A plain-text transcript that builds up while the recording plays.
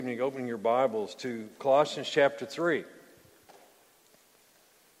Opening your Bibles to Colossians chapter 3.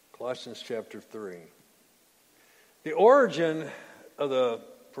 Colossians chapter 3. The origin of the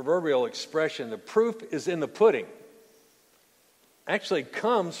proverbial expression, the proof is in the pudding, actually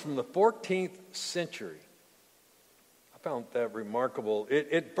comes from the 14th century. I found that remarkable.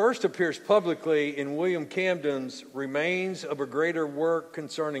 It first appears publicly in William Camden's Remains of a Greater Work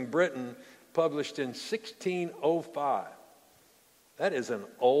Concerning Britain, published in 1605. That is an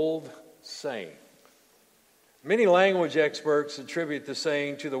old saying. Many language experts attribute the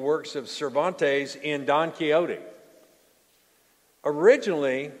saying to the works of Cervantes in Don Quixote.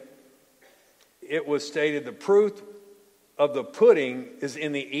 Originally, it was stated the proof of the pudding is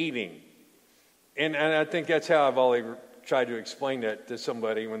in the eating. And I think that's how I've always tried to explain that to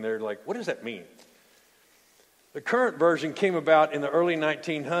somebody when they're like, what does that mean? The current version came about in the early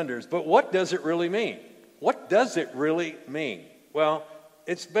 1900s, but what does it really mean? What does it really mean? Well,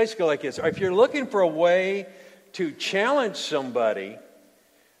 it's basically like this. If you're looking for a way to challenge somebody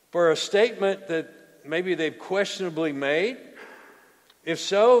for a statement that maybe they've questionably made, if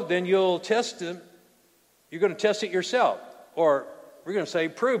so, then you'll test them. You're going to test it yourself. Or we're going to say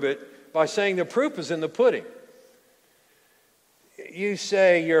prove it by saying the proof is in the pudding. You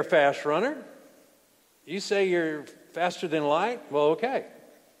say you're a fast runner. You say you're faster than light. Well, okay.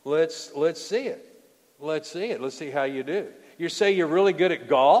 Let's see it. Let's see it. Let's see how you do. You say you're really good at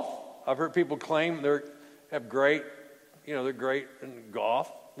golf. I've heard people claim they're great in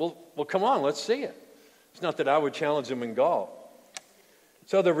golf. Well, come on, let's see it. It's not that I would challenge them in golf.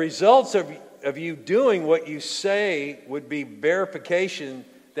 So the results of you doing what you say would be verification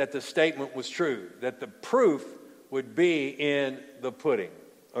that the statement was true, that the proof would be in the pudding.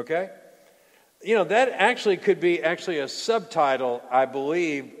 Okay? You know, that actually could be a subtitle, I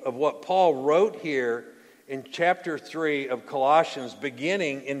believe, of what Paul wrote here in chapter 3 of Colossians,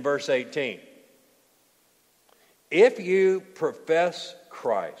 beginning in verse 18. If you profess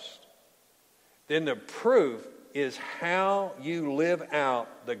Christ, then the proof is how you live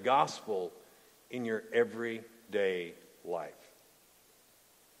out the gospel in your everyday life.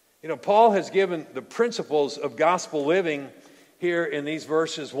 You know, Paul has given the principles of gospel living here in these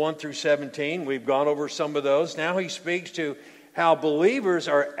verses 1 through 17. We've gone over some of those. Now he speaks to how believers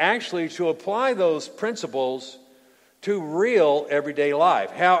are actually to apply those principles to real everyday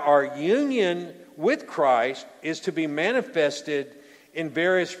life. How our union with Christ is to be manifested in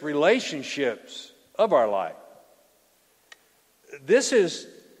various relationships of our life. This is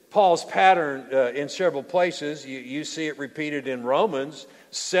Paul's pattern in several places. You see it repeated in Romans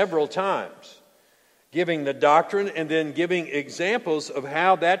several times, giving the doctrine and then giving examples of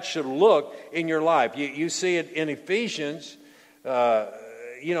how that should look in your life. You see it in Ephesians,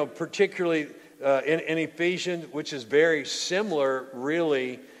 particularly in Ephesians, which is very similar,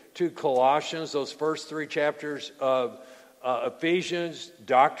 really, to Colossians, those first 3 chapters of Ephesians,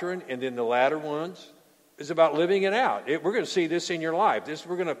 doctrine, and then the latter ones is about living it out. We're going to see this in your life.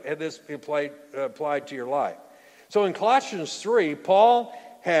 We're going to have this applied to your life. So in Colossians 3, Paul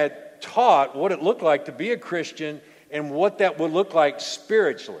had taught what it looked like to be a Christian and what that would look like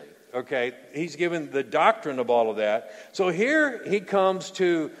spiritually. Okay, he's given the doctrine of all of that. So here he comes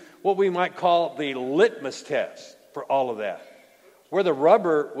to what we might call the litmus test for all of that, where the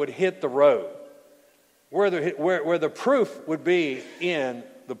rubber would hit the road, where the proof would be in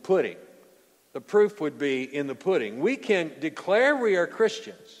the pudding. The proof would be in the pudding. We can declare we are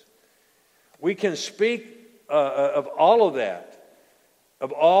Christians. We can speak of all of that,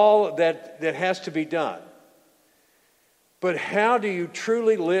 of all that has to be done. But how do you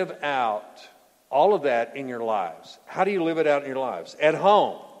truly live out all of that in your lives? How do you live it out in your lives? At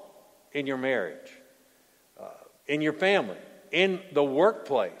home, in your marriage, in your family, in the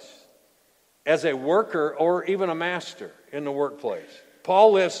workplace, as a worker or even a master in the workplace.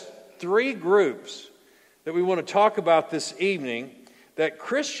 Paul lists 3 groups that we want to talk about this evening that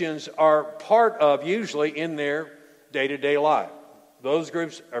Christians are part of usually in their day-to-day life. Those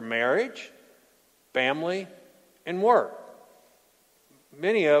groups are marriage, family, and work.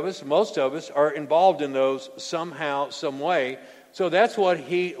 Many of us, most of us, are involved in those somehow, some way. So that's what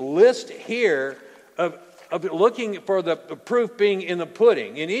he lists here of looking for the proof being in the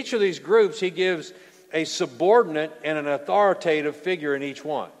pudding. In each of these groups, he gives a subordinate and an authoritative figure in each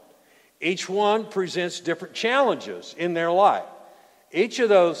one. Each one presents different challenges in their life. Each of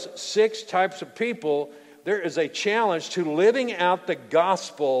those 6 types of people, there is a challenge to living out the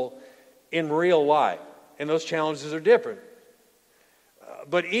gospel in real life. And those challenges are different.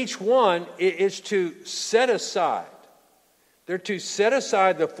 But each one is to set aside. They're to set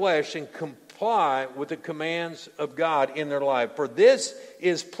aside the flesh and comply with the commands of God in their life. For this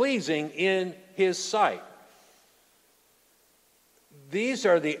is pleasing in His sight. These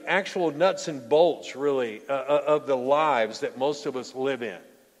are the actual nuts and bolts, really, of the lives that most of us live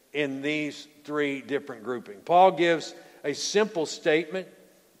in these three different groupings. Paul gives a simple statement,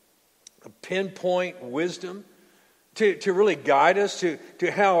 a pinpoint wisdom, to really guide us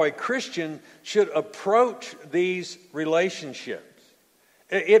to how a Christian should approach these relationships.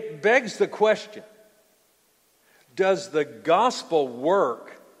 It begs the question, does the gospel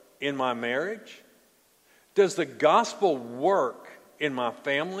work in my marriage? Does the gospel work in my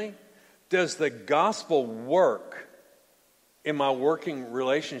family? Does the gospel work in my working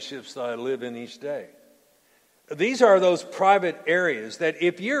relationships that I live in each day? These are those private areas that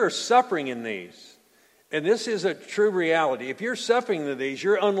if you're suffering in these, and this is a true reality, if you're suffering in these,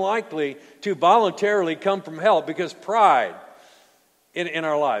 you're unlikely to voluntarily come from help because pride in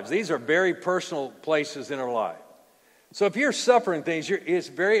our lives. These are very personal places in our life. So if you're suffering things, it's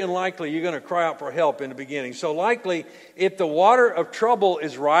very unlikely you're going to cry out for help in the beginning. So likely, if the water of trouble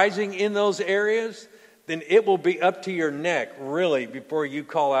is rising in those areas, then it will be up to your neck, really, before you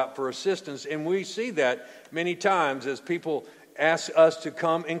call out for assistance. And we see that many times as people ask us to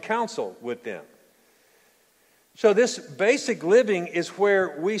come and counsel with them. So this basic living is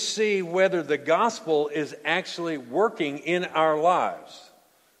where we see whether the gospel is actually working in our lives.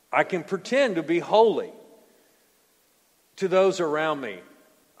 I can pretend to be holy to those around me.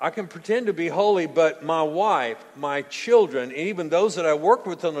 I can pretend to be holy, but my wife, my children, and even those that I work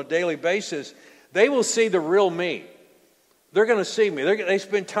with on a daily basis, they will see the real me. They're going to see me. They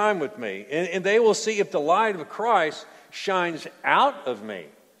spend time with me. And they will see if the light of Christ shines out of me.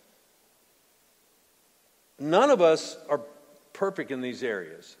 None of us are perfect in these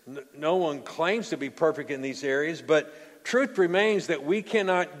areas. No one claims to be perfect in these areas, but truth remains that we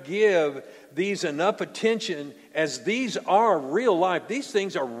cannot give these enough attention, as these are real life. These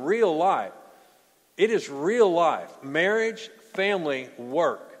things are real life. It is real life. Marriage, family,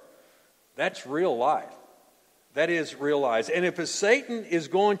 work. That's real life. That is real life. And if Satan is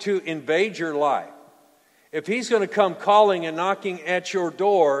going to invade your life, if he's going to come calling and knocking at your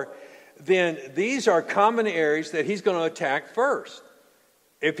door, then these are common areas that he's going to attack first.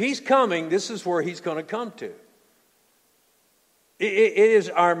 If he's coming, this is where he's going to come to. It is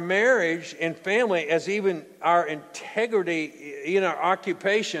our marriage and family, as even our integrity in our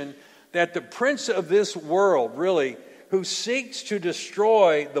occupation, that the prince of this world, really, who seeks to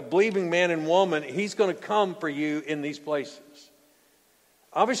destroy the believing man and woman, he's going to come for you in these places.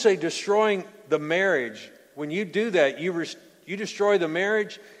 Obviously, destroying the marriage, when you do that, you destroy the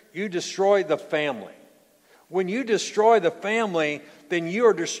marriage, you destroy the family. When you destroy the family, then you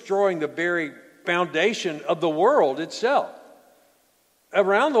are destroying the very foundation of the world itself.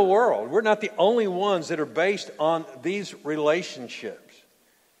 Around the world, we're not the only ones that are based on these relationships.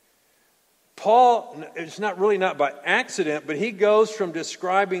 Paul, it's not by accident, but he goes from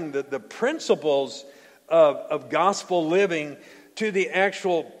describing the principles of gospel living to the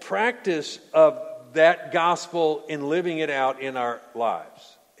actual practice of that gospel in living it out in our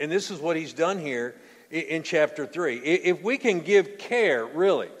lives. And this is what he's done here in chapter 3. If we can give care,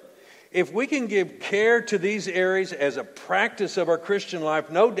 really, if we can give care to these areas as a practice of our Christian life,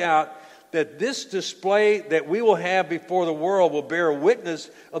 no doubt that this display that we will have before the world will bear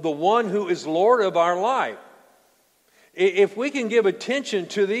witness of the one who is Lord of our life. If we can give attention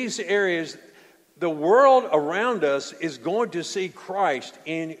to these areas, the world around us is going to see Christ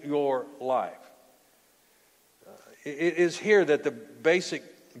in your life. It is here that the basic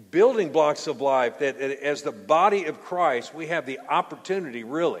building blocks of life, that as the body of Christ, we have the opportunity,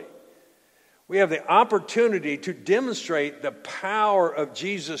 really. We have the opportunity to demonstrate the power of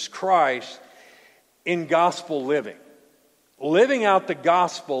Jesus Christ in gospel living. Living out the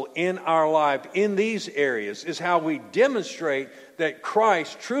gospel in our life in these areas is how we demonstrate that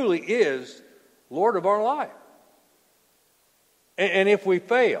Christ truly is Lord of our life. And if we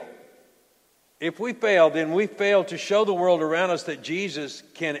fail, then we fail to show the world around us that Jesus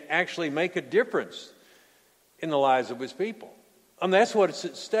can actually make a difference in the lives of his people. And that's what's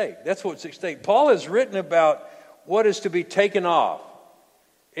at stake. That's what's at stake. Paul has written about what is to be taken off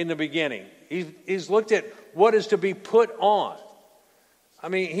in the beginning. He's looked at what is to be put on. I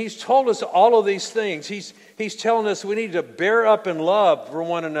mean, he's told us all of these things. He's telling us we need to bear up in love for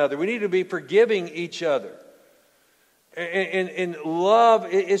one another. We need to be forgiving each other. And love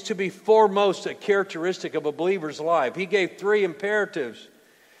is to be foremost a characteristic of a believer's life. He gave 3 imperatives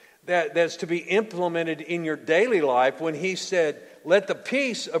that's to be implemented in your daily life when he said let the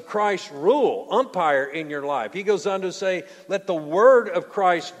peace of Christ rule, umpire in your life. He goes on to say, let the word of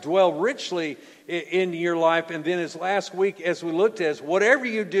Christ dwell richly in your life. And then as last week, as we looked at, whatever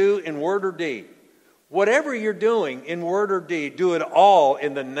you do in word or deed, whatever you're doing in word or deed, do it all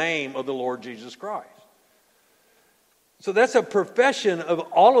in the name of the Lord Jesus Christ. So that's a profession of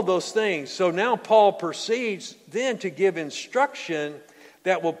all of those things. So now Paul proceeds then to give instruction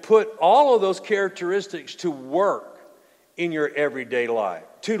that will put all of those characteristics to work in your everyday life,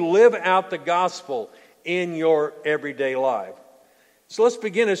 to live out the gospel in your everyday life. So let's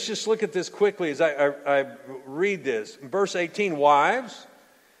begin. Let's just look at this quickly as I read this. In verse 18, wives,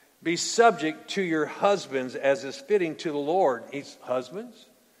 be subject to your husbands as is fitting to the Lord. Husbands,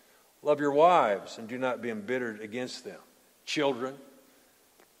 love your wives and do not be embittered against them. Children,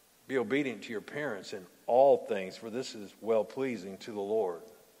 be obedient to your parents in all things, for this is well-pleasing to the Lord.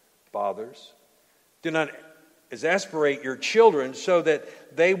 Fathers, do not exasperate your children so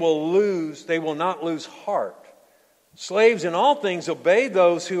that they will not lose heart. Slaves, in all things obey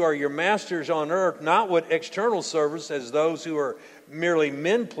those who are your masters on earth, not with external service as those who are merely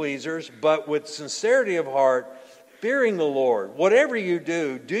men pleasers, but with sincerity of heart, fearing the Lord. Whatever you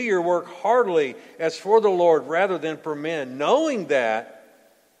do, do your work heartily as for the Lord rather than for men, knowing that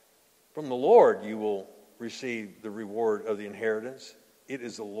from the Lord you will receive the reward of the inheritance. It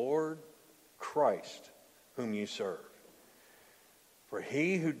is the Lord Christ whom you serve. For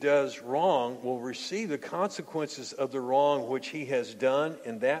he who does wrong will receive the consequences of the wrong which he has done,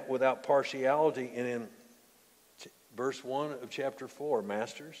 and that without partiality. And in verse 1 of chapter 4,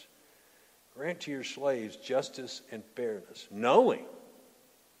 masters, grant to your slaves justice and fairness, knowing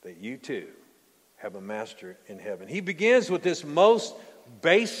that you too have a master in heaven. He begins with this most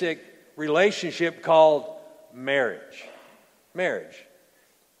basic relationship called marriage. Marriage.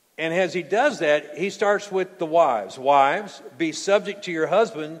 And as he does that, he starts with the wives. Wives, be subject to your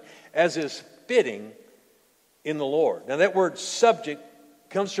husband as is fitting in the Lord. Now that word subject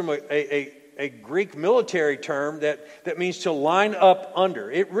comes from a Greek military term that means to line up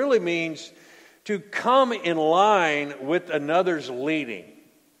under. It really means to come in line with another's leading.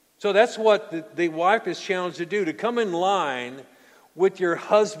 So that's what the wife is challenged to do, to come in line with your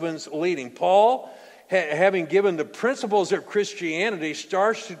husband's leading. Paul, having given the principles of Christianity,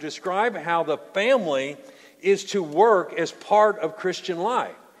 starts to describe how the family is to work as part of Christian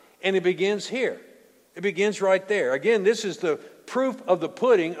life. And it begins here. It begins right there. Again, this is the proof of the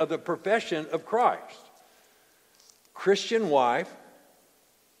pudding of the profession of Christ. Christian wife,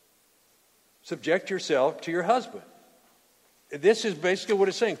 subject yourself to your husband. This is basically what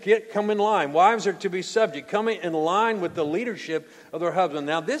it's saying. Come in line. Wives are to be subject. Come in line with the leadership of their husband.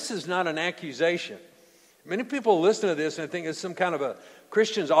 Now, this is not an accusation. Many people listen to this and think it's some kind of a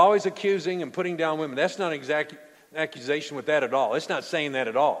Christians always accusing and putting down women. That's not exact accusation with that at all. It's not saying that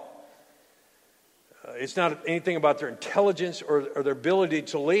at all. It's not anything about their intelligence or their ability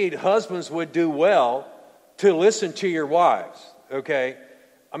to lead. Husbands would do well to listen to your wives, okay?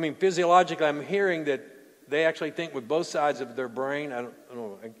 I mean, physiologically, I'm hearing that they actually think with both sides of their brain. I don't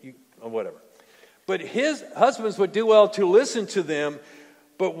know, whatever. But his husbands would do well to listen to them.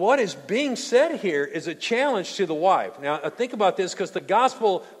 But what is being said here is a challenge to the wife. Now, think about this, because the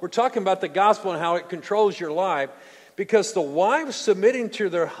gospel, we're talking about the gospel and how it controls your life, because the wife submitting to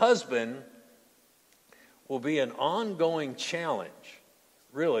their husband will be an ongoing challenge,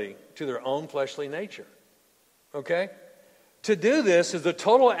 really, to their own fleshly nature. Okay? To do this is a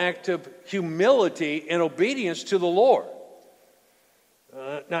total act of humility and obedience to the Lord.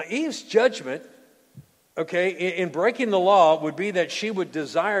 Now, Eve's judgment, okay, in breaking the law would be that she would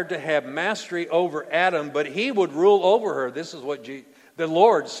desire to have mastery over Adam, but he would rule over her. This is what the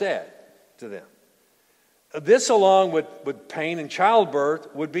Lord said to them. This, along with pain and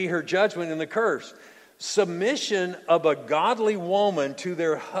childbirth, would be her judgment and the curse. Submission of a godly woman to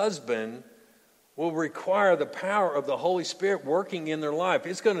their husband will require the power of the Holy Spirit working in their life.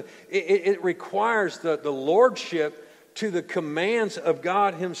 It requires the lordship to the commands of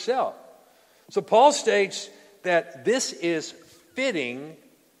God himself. So Paul states that this is fitting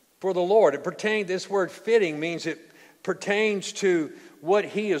for the Lord. This word fitting means it pertains to what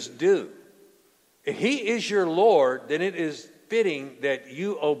he is due. If he is your Lord, then it is fitting that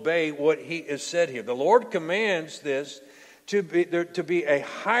you obey what he has said here. The Lord commands this to be a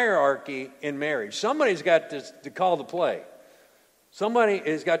hierarchy in marriage. Somebody's got to call the play. Somebody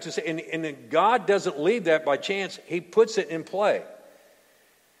has got to say, and God doesn't leave that by chance. He puts it in play.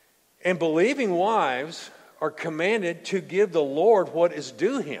 And believing wives are commanded to give the Lord what is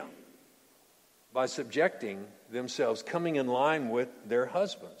due him by subjecting themselves, coming in line with their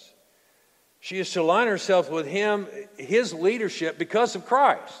husbands. She is to align herself with him, his leadership, because of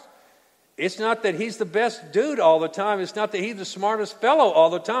Christ. It's not that he's the best dude all the time. It's not that he's the smartest fellow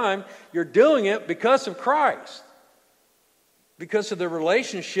all the time. You're doing it because of Christ. Because of the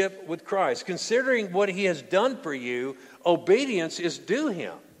relationship with Christ. Considering what he has done for you, obedience is due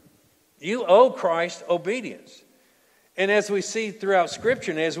him. You owe Christ obedience. And as we see throughout Scripture,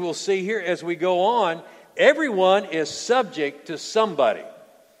 and as we'll see here as we go on, everyone is subject to somebody.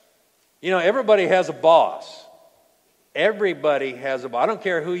 You know, everybody has a boss. Everybody has a boss. I don't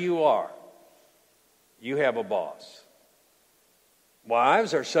care who you are. You have a boss.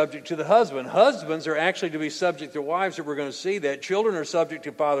 Wives are subject to the husband. Husbands are actually to be subject to wives, that we're going to see that. Children are subject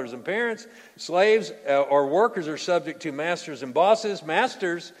to fathers and parents. Slaves or workers are subject to masters and bosses.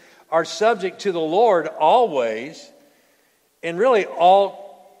 Masters are subject to the Lord always. And really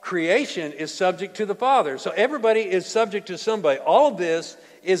all creation is subject to the Father. So everybody is subject to somebody. All of this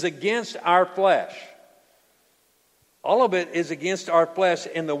is against our flesh. All of it is against our flesh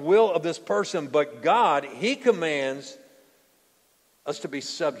and the will of this person. But God, he commands us to be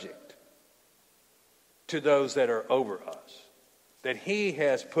subject to those that are over us, that he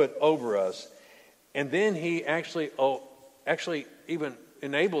has put over us. And then he actually even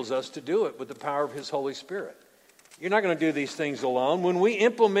enables us to do it with the power of his Holy Spirit. You're not going to do these things alone. When we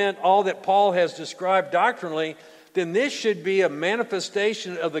implement all that Paul has described doctrinally, then this should be a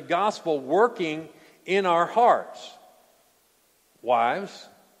manifestation of the gospel working in our hearts. Wives,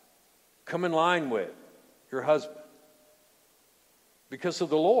 come in line with your husband because of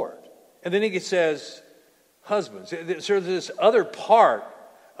the Lord. And then he says, husbands. So there's this other part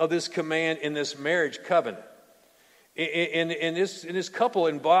of this command in this marriage covenant. In this couple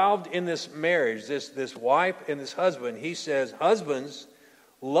involved in this marriage, this wife and this husband, he says, husbands,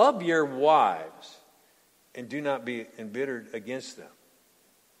 love your wives and do not be embittered against them.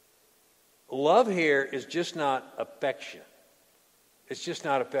 Love here is just not affection. It's just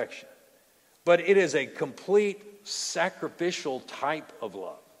not affection. But it is a complete sacrificial type of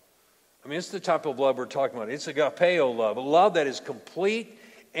love. I mean, it's the type of love we're talking about. It's agapeo love, a love that is complete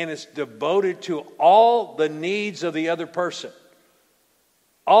and it's devoted to all the needs of the other person.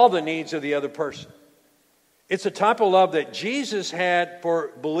 All the needs of the other person. It's a type of love that Jesus had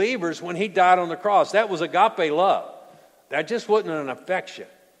for believers when he died on the cross. That was agape love. That just wasn't an affection.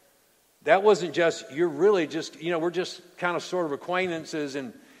 That wasn't just, you're really just, we're just kind of sort of acquaintances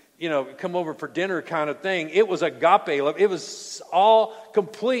and, come over for dinner kind of thing. It was agape love. It was all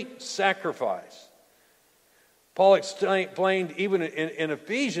complete sacrifice. Paul explained even in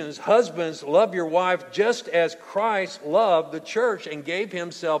Ephesians, husbands, love your wife just as Christ loved the church and gave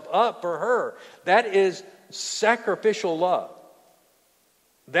himself up for her. That is sacrificial love.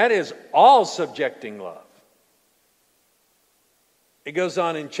 That is all subjecting love. It goes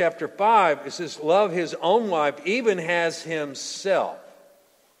on in chapter 5. It says, love his own wife even as himself.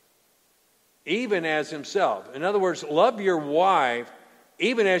 Even as himself. In other words, love your wife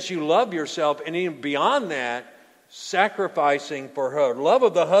even as you love yourself, and even beyond that, sacrificing for her. Love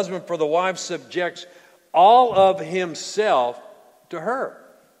of the husband for the wife subjects all of himself to her.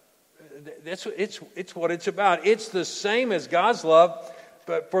 It's what it's about. It's the same as God's love,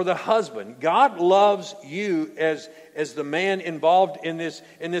 but for the husband. God loves you as the man involved in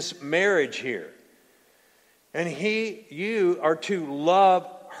this marriage here. And you are to love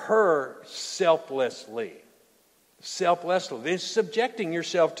her selflessly. Selflessly. It's subjecting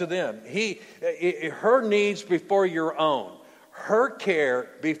yourself to them. Her needs before your own. Her care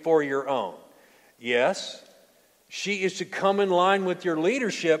before your own. Yes, she is to come in line with your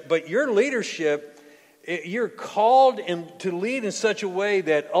leadership, but your leadership, you're called to lead in such a way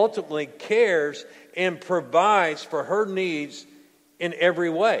that ultimately cares and provides for her needs in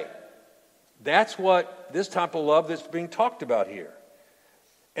every way. That's what this type of love that's being talked about here.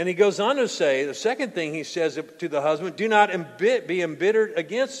 And he goes on to say, the second thing he says to the husband, do not be embittered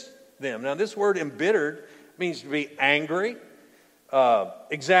against them. Now this word embittered means to be angry,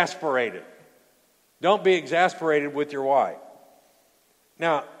 exasperated. Don't be exasperated with your wife.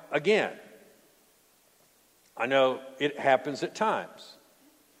 Now, again, I know it happens at times.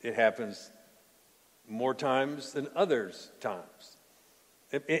 It happens more times than others times.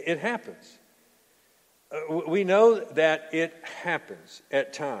 It happens. We know that it happens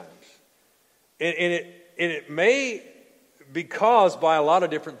at times. And it may be caused by a lot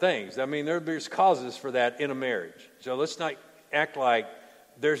of different things. I mean, there's causes for that in a marriage. So let's not act like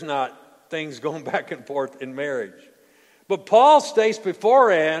there's not things going back and forth in marriage. But Paul states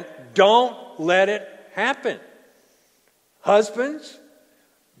beforehand, don't let it happen. Husbands,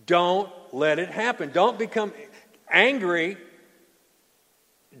 don't let it happen. Don't become angry.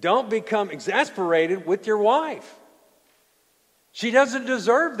 don't become exasperated with your wife. She doesn't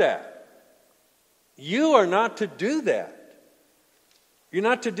deserve that. You are not to do that. You're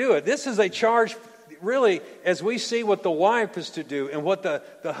not to do it. This is a charge, really, as we see what the wife is to do and what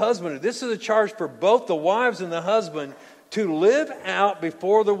the husband is. This is a charge for both the wives and the husband to live out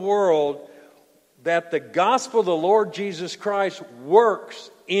before the world that the gospel of the Lord Jesus Christ works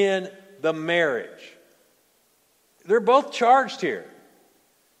in the marriage. They're both charged here.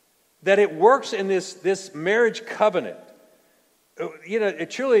 That it works in this marriage covenant.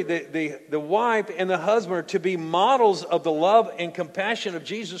 Truly the wife and the husband are to be models of the love and compassion of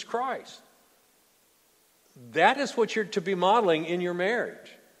Jesus Christ. That is what you're to be modeling in your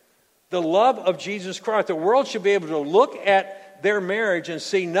marriage. The love of Jesus Christ. The world should be able to look at their marriage and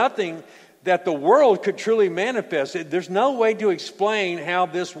see nothing that the world could truly manifest. There's no way to explain how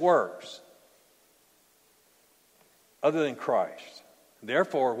this works other than Christ.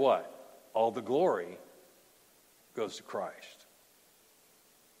 Therefore, what? All the glory goes to Christ.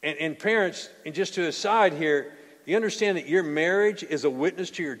 And parents, and just to aside here, you understand that your marriage is a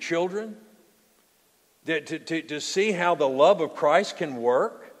witness to your children? That to see how the love of Christ can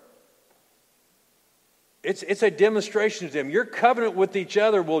work? It's a demonstration to them. Your covenant with each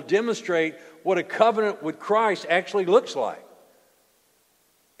other will demonstrate what a covenant with Christ actually looks like.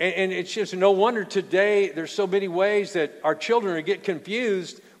 And it's just no wonder today there's so many ways that our children get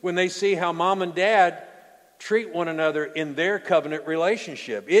confused when they see how mom and dad treat one another in their covenant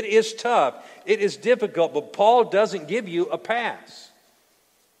relationship. It is tough. It is difficult, but Paul doesn't give you a pass.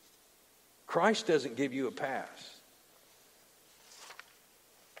 Christ doesn't give you a pass.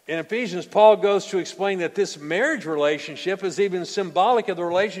 In Ephesians, Paul goes to explain that this marriage relationship is even symbolic of the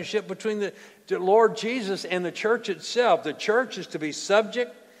relationship between the Lord Jesus and the church itself. The church is to be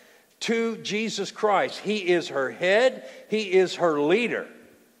subject to Jesus Christ. He is her head. He is her leader.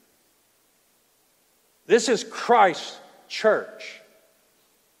 This is Christ's church.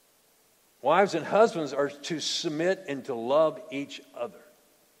 Wives and husbands are to submit and to love each other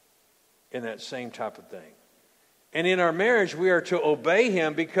in that same type of thing. And in our marriage, we are to obey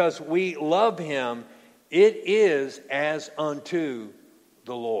him because we love him. It is as unto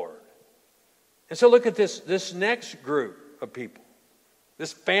the Lord. And so look at this next group of people,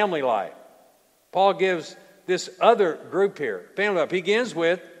 this family life. Paul gives this other group here, family life. He begins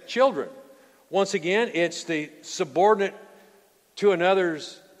with children. Once again, it's the subordinate to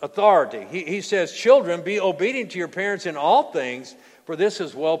another's authority. He says, children, be obedient to your parents in all things, for this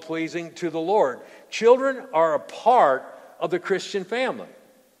is well-pleasing to the Lord. Children are a part of the Christian family.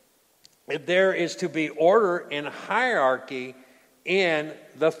 There is to be order and hierarchy in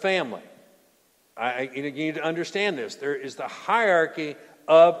the family. You need to understand this. There is the hierarchy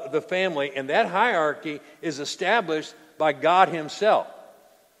of the family, and that hierarchy is established by God himself.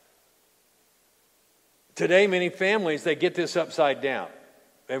 Today, many families, they get this upside down.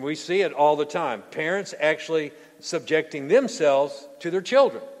 And we see it all the time. Parents actually subjecting themselves to their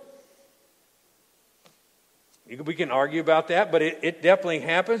children. We can argue about that, but it definitely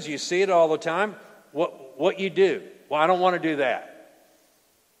happens. You see it all the time. What you do? Well, I don't want to do that.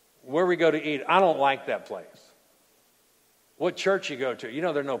 Where we go to eat? I don't like that place. What church you go to? You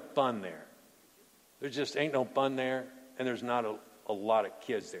know, there's no fun there. There just ain't no fun there, and there's not a lot of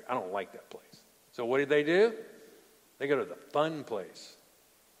kids there. I don't like that place. So what do? They go to the fun place.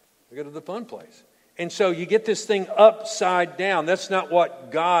 They go to the fun place. And so you get this thing upside down. That's not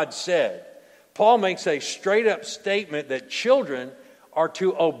what God said. Paul makes a straight up statement that children are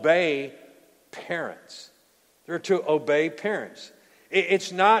to obey parents. They're to obey parents.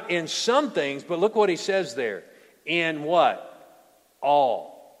 It's not in some things, but look what he says there. In what?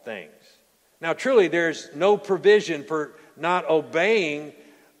 All things. Now truly there's no provision for not obeying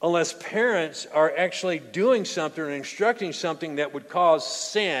unless parents are actually doing something and instructing something that would cause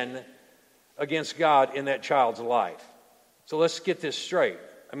sin against God in that child's life. So let's get this straight.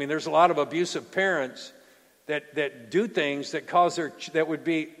 I mean, there's a lot of abusive parents that do things that would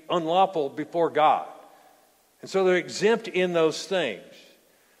be unlawful before God. And so they're exempt in those things.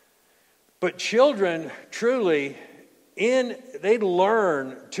 But children truly, they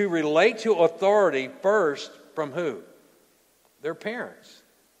learn to relate to authority first from who? Their parents.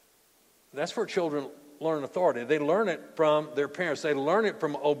 That's where children learn authority. They learn it from their parents. They learn it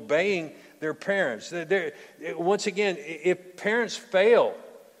from obeying their parents. Once again, if parents fail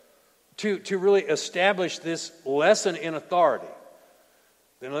to really establish this lesson in authority,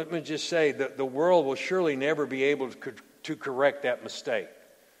 then let me just say that the world will surely never be able to correct that mistake.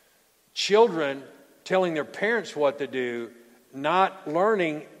 Children telling their parents what to do, not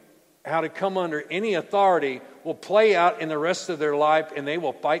learning how to come under any authority, will play out in the rest of their life, and they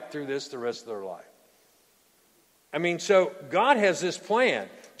will fight through this the rest of their life. I mean, so God has this plan.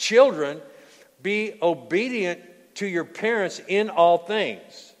 Children, be obedient to your parents in all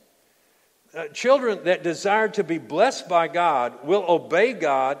things. Children that desire to be blessed by God will obey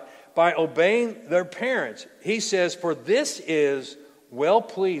God by obeying their parents. He says, for this is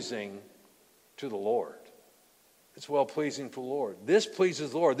well-pleasing to the Lord. It's well-pleasing for the Lord. This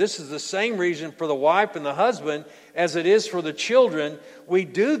pleases the Lord. This is the same reason for the wife and the husband as it is for the children. We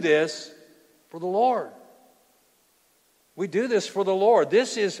do this for the Lord. We do this for the Lord.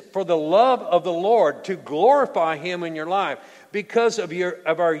 This is for the love of the Lord, to glorify Him in your life because of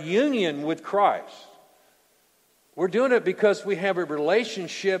our union with Christ. We're doing it because we have a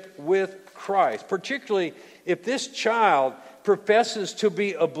relationship with Christ. Particularly if this child professes to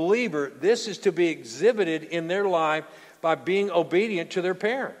be a believer, this is to be exhibited in their life by being obedient to their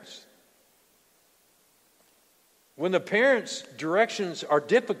parents. When the parents' directions are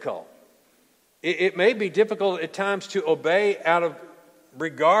difficult, it may be difficult at times to obey out of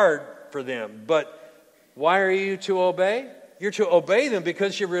regard for them, but why are you to obey? You're to obey them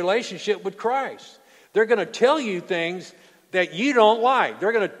because your relationship with Christ. They're going to tell you things that you don't like.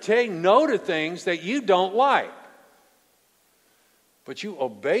 They're going to say no to things that you don't like. But you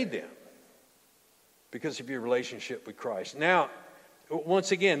obey them because of your relationship with Christ. Now,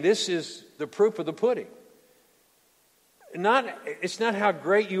 once again, this is the proof of the pudding. It's not how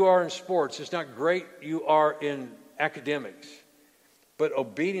great you are in sports. It's not great you are in academics. But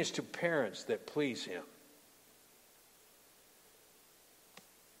obedience to parents that please Him.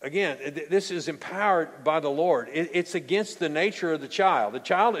 Again, this is empowered by the Lord. It's against the nature of the child. The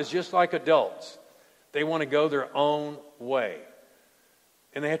child is just like adults. They want to go their own way.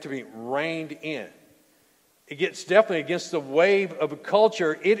 And they have to be reined in. It gets definitely against the wave of a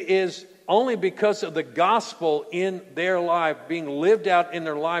culture. It is only because of the gospel in their life, being lived out in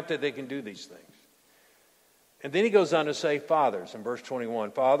their life, that they can do these things. And then he goes on to say, fathers, in verse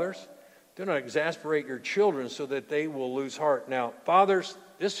 21, fathers, do not exasperate your children so that they will lose heart. Now, fathers,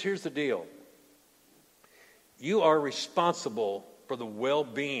 here's the deal. You are responsible for the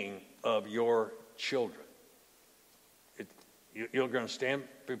well-being of your children. You're going to stand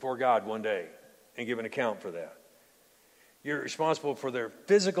before God one day and give an account for that. You're responsible for their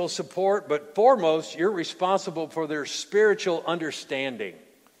physical support, but foremost, you're responsible for their spiritual understanding.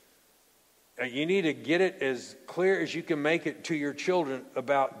 You need to get it as clear as you can make it to your children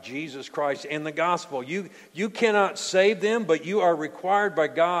about Jesus Christ and the gospel. You cannot save them, but you are required by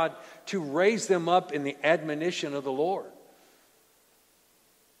God to raise them up in the admonition of the Lord.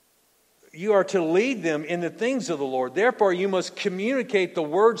 You are to lead them in the things of the Lord. Therefore, you must communicate the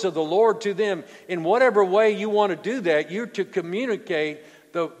words of the Lord to them. In whatever way you want to do that, you're to communicate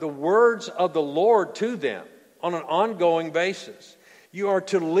the words of the Lord to them on an ongoing basis. You are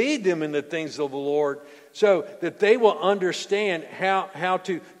to lead them in the things of the Lord so that they will understand how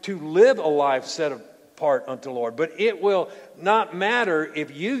to live a life set apart unto the Lord. But it will not matter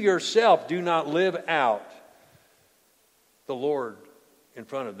if you yourself do not live out the Lord in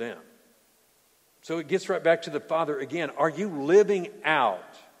front of them. So it gets right back to the father again. Are you living out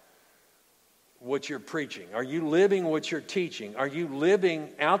what you're preaching? Are you living what you're teaching? Are you living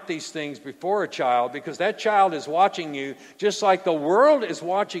out these things before a child? Because that child is watching you just like the world is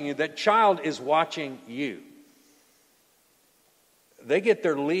watching you. That child is watching you. They get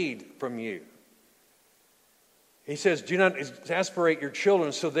their lead from you. He says, do not exasperate your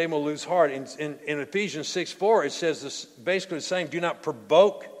children so they will lose heart. In Ephesians 6:4, it says this, basically the same. Do not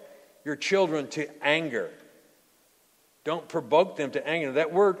provoke your children to anger. Don't provoke them to anger.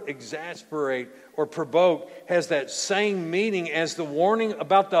 That word exasperate or provoke has that same meaning as the warning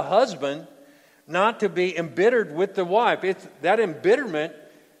about the husband not to be embittered with the wife. It's that embitterment.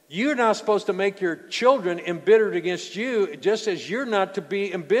 You're not supposed to make your children embittered against you, just as you're not to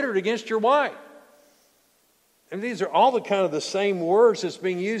be embittered against your wife. And these are all the kind of the same words that's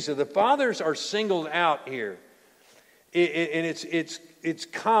being used. The fathers are singled out here. And it's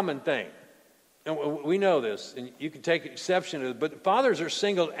common thing. And we know this, and you can take exception to it, but fathers are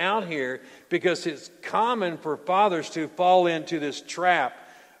singled out here because it's common for fathers to fall into this trap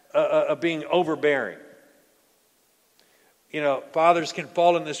of being overbearing. You know, fathers can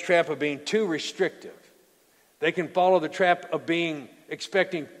fall in this trap of being too restrictive. They can follow the trap of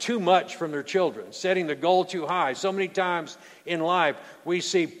expecting too much from their children, setting the goal too high. So many times in life, we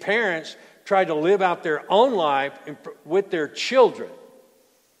see parents try to live out their own life with their children.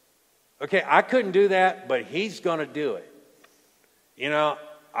 Okay, I couldn't do that, but he's going to do it. You know,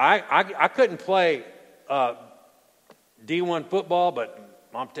 I couldn't play D1 football, but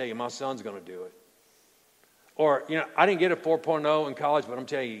I'll tell you, my son's going to do it. Or, I didn't get a 4.0 in college, but I'm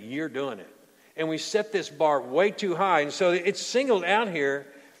telling you, you're doing it. And we set this bar way too high. And so it's singled out here.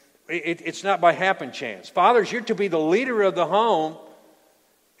 It's not by happen chance. Fathers, you're to be the leader of the home.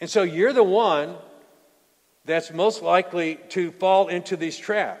 And so you're the one that's most likely to fall into these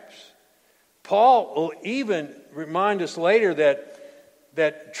traps. Paul will even remind us later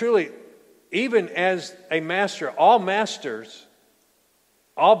that truly, even as a master, all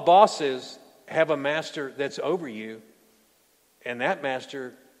bosses have a master that's over you, and that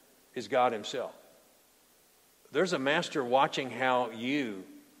master is God himself. There's a master watching how you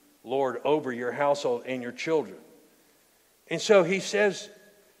lord over your household and your children. And so he says,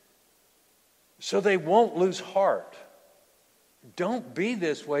 so they won't lose heart. Don't be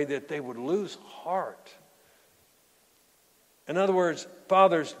this way that they would lose heart. In other words,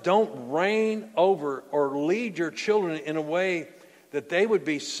 fathers, don't reign over or lead your children in a way that they would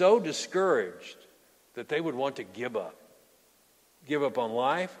be so discouraged that they would want to give up. Give up on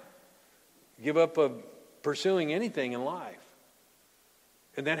life. Give up of pursuing anything in life.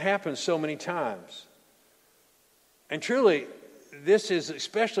 And that happens so many times. And truly, this is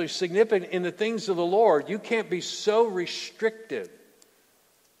especially significant in the things of the Lord. You can't be so restrictive,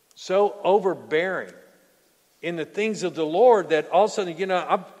 so overbearing in the things of the Lord that all of a sudden,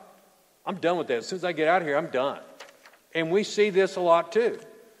 I'm done with that. As soon as I get out of here, I'm done. And we see this a lot too.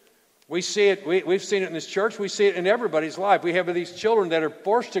 We see it, we've seen it in this church. We see it in everybody's life. We have these children that are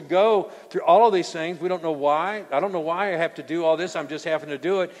forced to go through all of these things. We don't know why. I don't know why I have to do all this. I'm just having to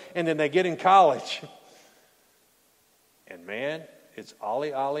do it. And then they get in college. And man, it's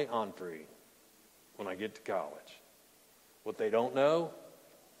ollie on free when I get to college. What they don't know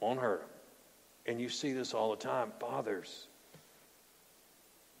won't hurt them. And you see this all the time. Fathers,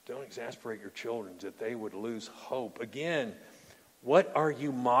 don't exasperate your children that they would lose hope. Again, what are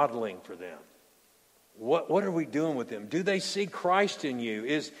you modeling for them? What are we doing with them? Do they see Christ in you?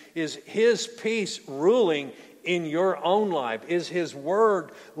 Is his peace ruling in your own life? Is his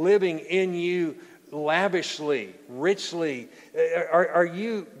word living in you lavishly, richly? Are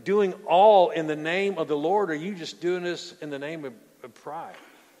you doing all in the name of the Lord, or are you just doing this in the name of pride?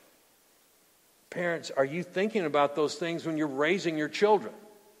 Parents, are you thinking about those things when you're raising your children?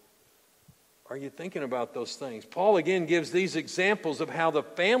 Are you thinking about those things? Paul again gives these examples of how the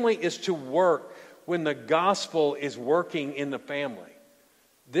family is to work when the gospel is working in the family.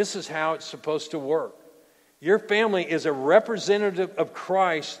 This is how it's supposed to work. Your family is a representative of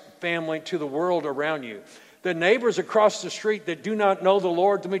Christ's family to the world around you. The neighbors across the street that do not know the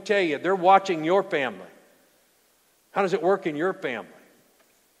Lord, let me tell you, they're watching your family. How does it work in your family?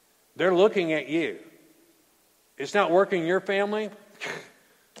 They're looking at you. It's not working in your family?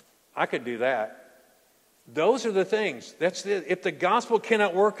 I could do that. Those are the things. If the gospel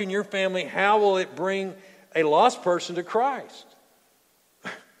cannot work in your family, how will it bring a lost person to Christ?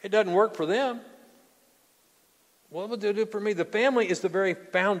 It doesn't work for them. What will it do for me? The family is the very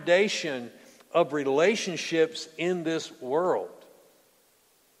foundation of relationships in this world.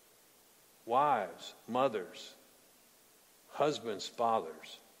 Wives, mothers, husbands,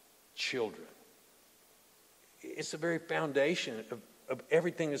 fathers, children. It's the very foundation of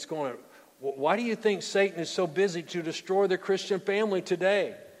everything that's going on. Why do you think Satan is so busy to destroy the Christian family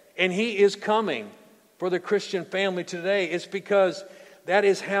today? And he is coming for the Christian family today. It's because that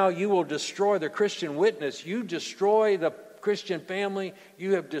is how you will destroy the Christian witness. You destroy the Christian family,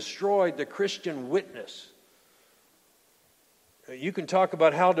 you have destroyed the Christian witness. You can talk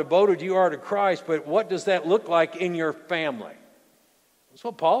about how devoted you are to Christ, but what does that look like in your family? That's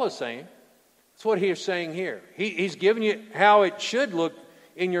what Paul is saying. That's what he is saying here. He's giving you how it should look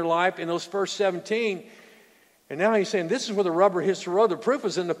in your life in those first 17. And now he's saying this is where the rubber hits the road. The proof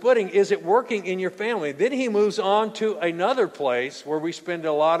is in the pudding. Is it working in your family? Then he moves on to another place where we spend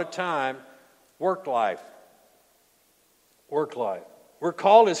a lot of time, work life. Work life. We're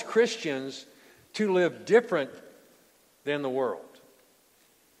called as Christians to live different than the world.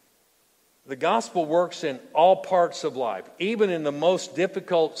 The gospel works in all parts of life. Even in the most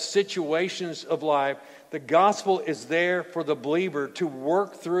difficult situations of life, the gospel is there for the believer to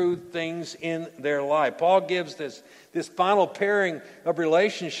work through things in their life. Paul gives this final pairing of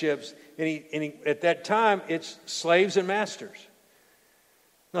relationships, and at that time, it's slaves and masters.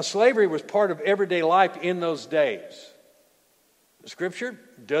 Now, slavery was part of everyday life in those days. The Scripture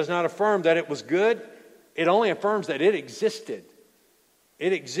does not affirm that it was good. It only affirms that it existed.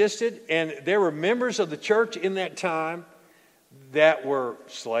 It existed, and there were members of the church in that time that were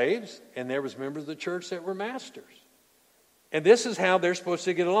slaves, and there was members of the church that were masters. And this is how they're supposed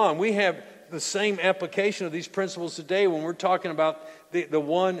to get along. We have the same application of these principles today when we're talking about the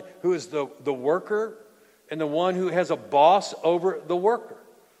one who is the worker and the one who has a boss over the worker.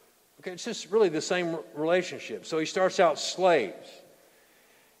 Okay, it's just really the same relationship. So he starts out slaves.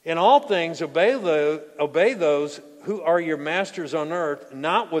 In all things, obey those who are your masters on earth,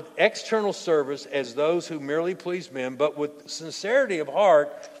 not with external service as those who merely please men, but with sincerity of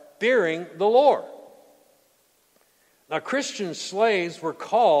heart, fearing the Lord. Now, Christian slaves were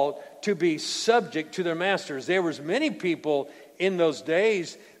called to be subject to their masters. There was many people in those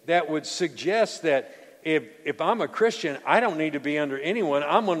days that would suggest that if I'm a Christian, I don't need to be under anyone.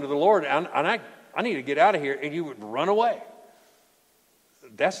 I'm under the Lord, and I need to get out of here, and you would run away.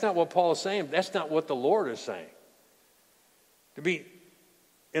 That's not what Paul is saying. That's not what the Lord is saying. To be,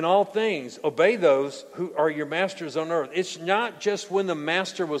 in all things, obey those who are your masters on earth. It's not just when the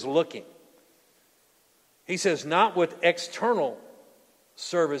master was looking. He says, not with external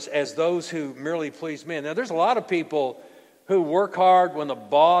service as those who merely please men. Now, there's a lot of people who work hard when the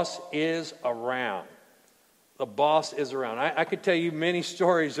boss is around. The boss is around. I could tell you many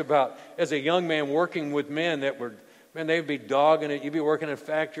stories about, as a young man, working with men that were, man, they'd be dogging it. You'd be working in a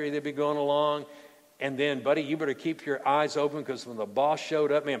factory. They'd be going along. And then, buddy, you better keep your eyes open because when the boss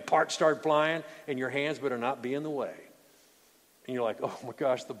showed up, man, parts start flying and your hands better not be in the way. And you're like, oh my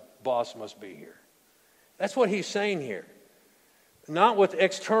gosh, the boss must be here. That's what he's saying here. Not with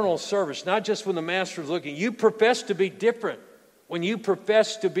external service, not just when the master is looking. You profess to be different. When you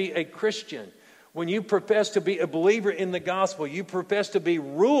profess to be a Christian, when you profess to be a believer in the gospel, you profess to be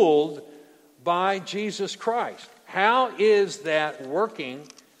ruled by Jesus Christ. How is that working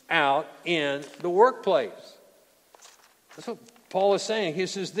out in the workplace? That's what Paul is saying. He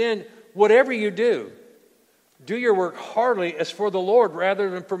says, then whatever you do, do your work heartily as for the Lord rather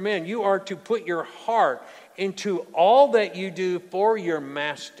than for men. You are to put your heart into all that you do for your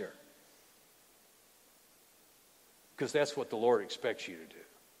master. Because that's what the Lord expects you to do.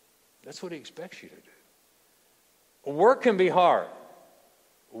 That's what he expects you to do. Work can be hard.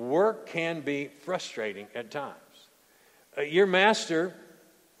 Work can be frustrating at times. Your master,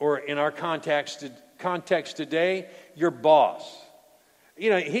 or in our context today, your boss. You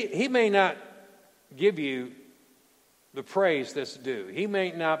know, he may not give you the praise that's due. He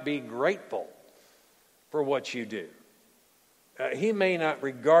may not be grateful for what you do. He may not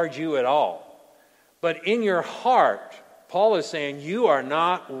regard you at all. But in your heart, Paul is saying you are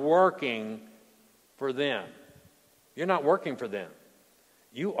not working for them. You're not working for them.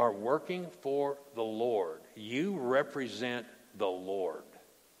 You are working for the Lord. You represent the Lord.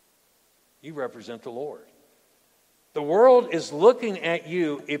 You represent the Lord. The world is looking at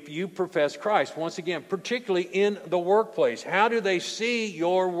you if you profess Christ. Once again, particularly in the workplace. How do they see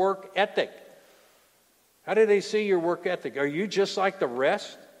your work ethic? How do they see your work ethic? Are you just like the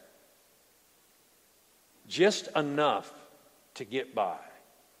rest? Just enough to get by.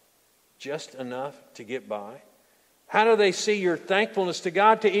 Just enough to get by. How do they see your thankfulness to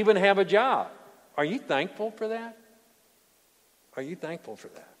God to even have a job? Are you thankful for that? Are you thankful for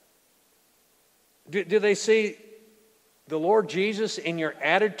that? Do they see the Lord Jesus in your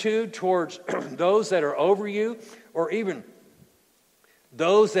attitude towards those that are over you or even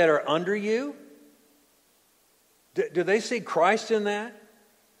those that are under you? Do they see Christ in that?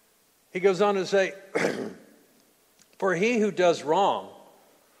 He goes on to say, for he who does wrong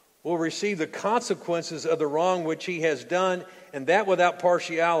will receive the consequences of the wrong which he has done, and that without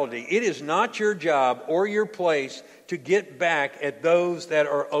partiality. It is not your job or your place to get back at those that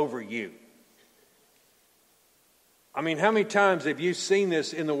are over you. I mean, how many times have you seen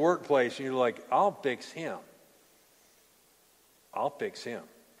this in the workplace and you're like, I'll fix him. I'll fix him.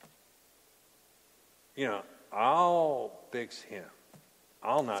 You know, I'll fix him.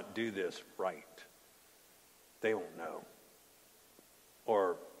 I'll not do this right. They won't know.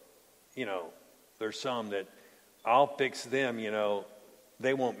 Or, you know, there's some that I'll fix them, you know,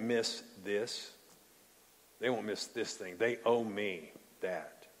 they won't miss this. They won't miss this thing. They owe me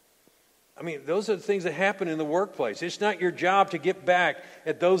that. I mean, those are the things that happen in the workplace. It's not your job to get back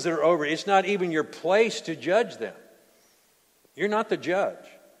at those that are over. It's not even your place to judge them. You're not the judge.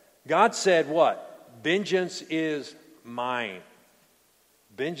 God said what? Vengeance is mine.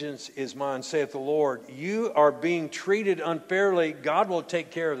 Vengeance is mine, saith the Lord. You are being treated unfairly. God will take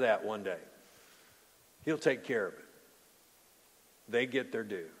care of that one day. He'll take care of it. They get their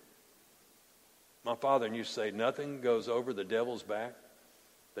due. My father used to say, nothing goes over the devil's back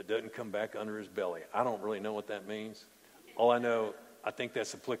that doesn't come back under his belly. I don't really know what that means. All I know, I think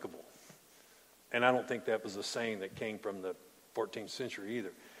that's applicable. And I don't think that was a saying that came from the 14th century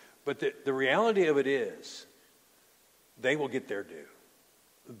either. But the reality of it is, they will get their due.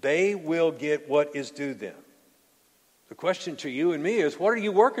 They will get what is due them. The question to you and me is, what are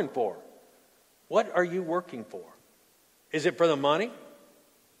you working for? What are you working for? Is it for the money?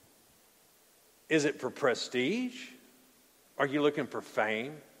 Is it for prestige? Are you looking for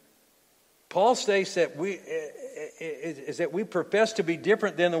fame? Paul states that we profess to be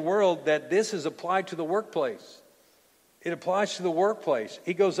different than the world, that this is applied to the workplace. It applies to the workplace.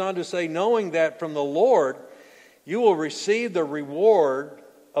 He goes on to say, knowing that from the Lord you will receive the reward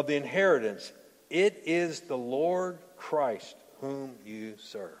of the inheritance. It is the Lord Christ whom you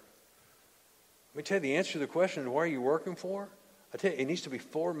serve. Let me tell you the answer to the question, what are you working for? I tell you, it needs to be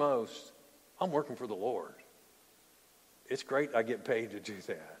foremost, I'm working for the Lord. It's great I get paid to do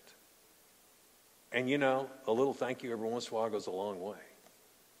that. And you know, a little thank you every once in a while goes a long way.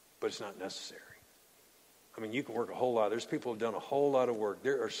 But it's not necessary. I mean, you can work a whole lot. There's people who have done a whole lot of work.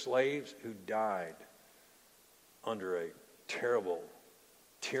 There are slaves who died under a terrible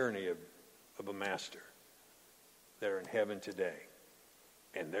tyranny of a master that are in heaven today.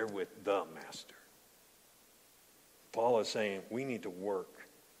 And they're with the master. Paul is saying we need to work.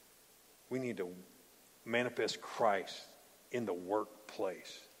 We need to manifest Christ in the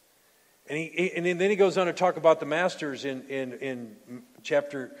workplace. And then he goes on to talk about the masters in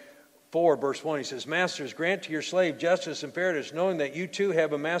chapter 4, verse 1. He says, Masters, grant to your slave justice and fairness, knowing that you too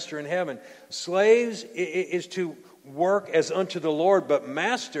have a master in heaven. Slaves is to work as unto the Lord, but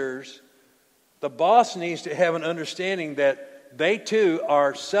masters, the boss needs to have an understanding that they too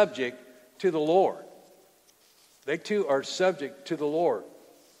are subject to the Lord. They too are subject to the Lord.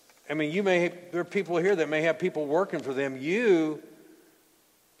 I mean, there are people here that may have people working for them. The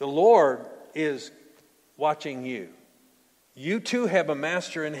Lord is watching you. You too have a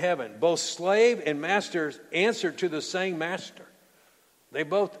master in heaven. Both slave and masters answer to the same master. They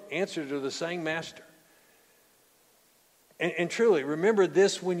both answer to the same master. And truly, remember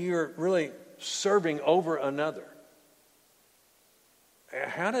this when you're really serving over another.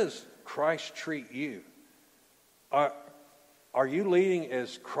 How does Christ treat you? Are you leading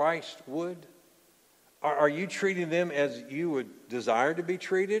as Christ would? Are you treating them as you would desire to be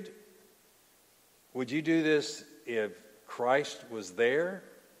treated? Would you do this if Christ was there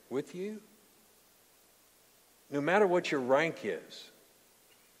with you? No matter what your rank is,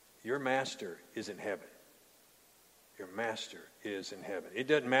 your master is in heaven. Your master is in heaven. It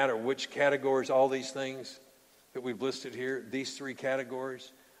doesn't matter which categories, all these things that we've listed here, these three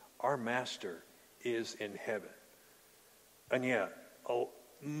categories, our master is in heaven. And yet,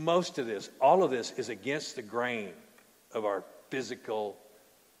 most of this, all of this is against the grain of our physical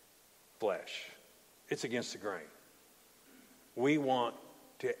flesh. It's against the grain. We want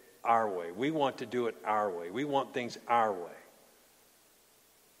to our way. We want to do it our way. We want things our way.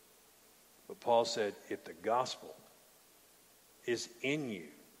 But Paul said, if the gospel is in you,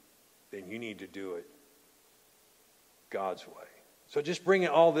 then you need to do it God's way. So just bringing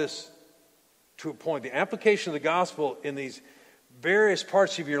all this to a point. The application of the gospel in these various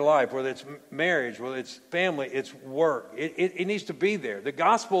parts of your life, whether it's marriage, whether it's family, it's work. It needs to be there. The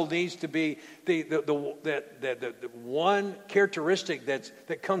gospel needs to be the one characteristic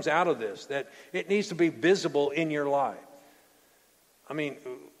that comes out of this, that it needs to be visible in your life. I mean,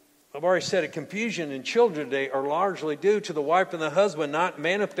 I've already said it, confusion in children today are largely due to the wife and the husband not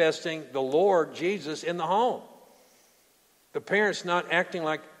manifesting the Lord Jesus in the home. The parents not acting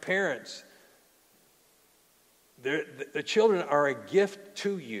like parents. The children are a gift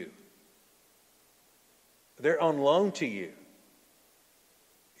to you. They're on loan to you.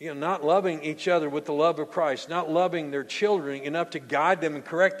 You know, not loving each other with the love of Christ, not loving their children enough to guide them and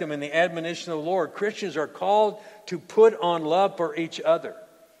correct them in the admonition of the Lord. Christians are called to put on love for each other.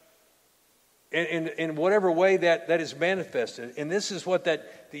 In whatever way that is manifested. And this is what the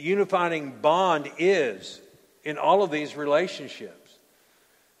unifying bond is in all of these relationships.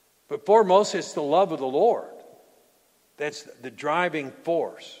 But foremost, it's the love of the Lord. That's the driving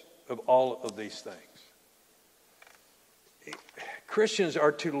force of all of these things. Christians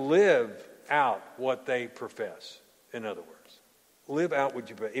are to live out what they profess, in other words. Live out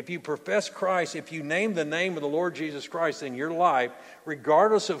what you profess. If you profess Christ, if you name the name of the Lord Jesus Christ in your life,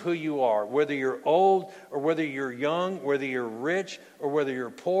 regardless of who you are, whether you're old or whether you're young, whether you're rich or whether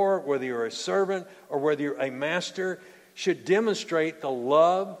you're poor, whether you're a servant or whether you're a master, should demonstrate the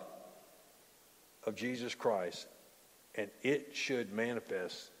love of Jesus Christ. And it should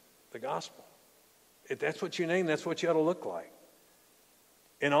manifest the gospel. If that's what you name, that's what you ought to look like.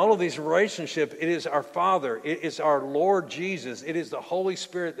 In all of these relationships, it is our Father, it is our Lord Jesus, it is the Holy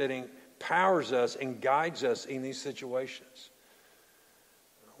Spirit that empowers us and guides us in these situations.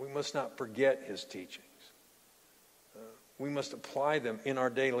 We must not forget His teachings. We must apply them in our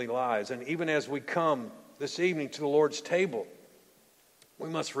daily lives. And even as we come this evening to the Lord's table, We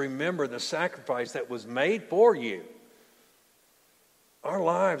must remember the sacrifice that was made for you. Our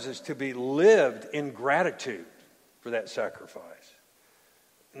lives is to be lived in gratitude for that sacrifice.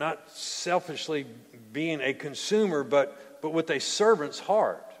 Not selfishly being a consumer, but with a servant's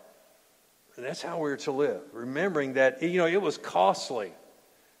heart. And that's how we're to live. Remembering that, it was costly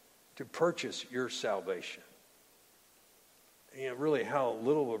to purchase your salvation. Really how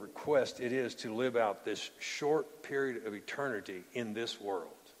little of a request it is to live out this short period of eternity in this world,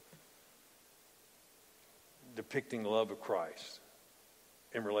 depicting the love of Christ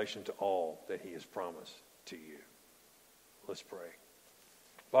in relation to all that he has promised to you. Let's pray.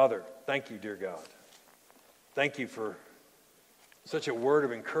 Father, thank you, dear God. Thank you for such a word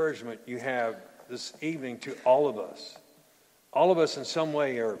of encouragement you have this evening to all of us. All of us in some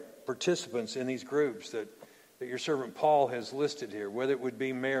way are participants in these groups that your servant Paul has listed here, whether it would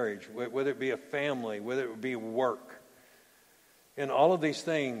be marriage, whether it be a family, whether it would be work. In all of these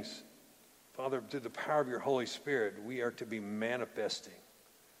things, Father, through the power of your Holy Spirit, we are to be manifesting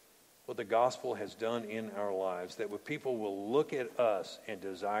what the gospel has done in our lives, that people will look at us and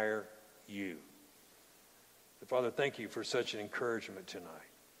desire you. But Father, thank you for such an encouragement tonight.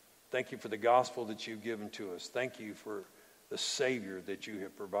 Thank you for the gospel that you've given to us. Thank you for the Savior that you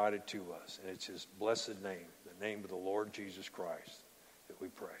have provided to us. And it's his blessed name, the name of the Lord Jesus Christ.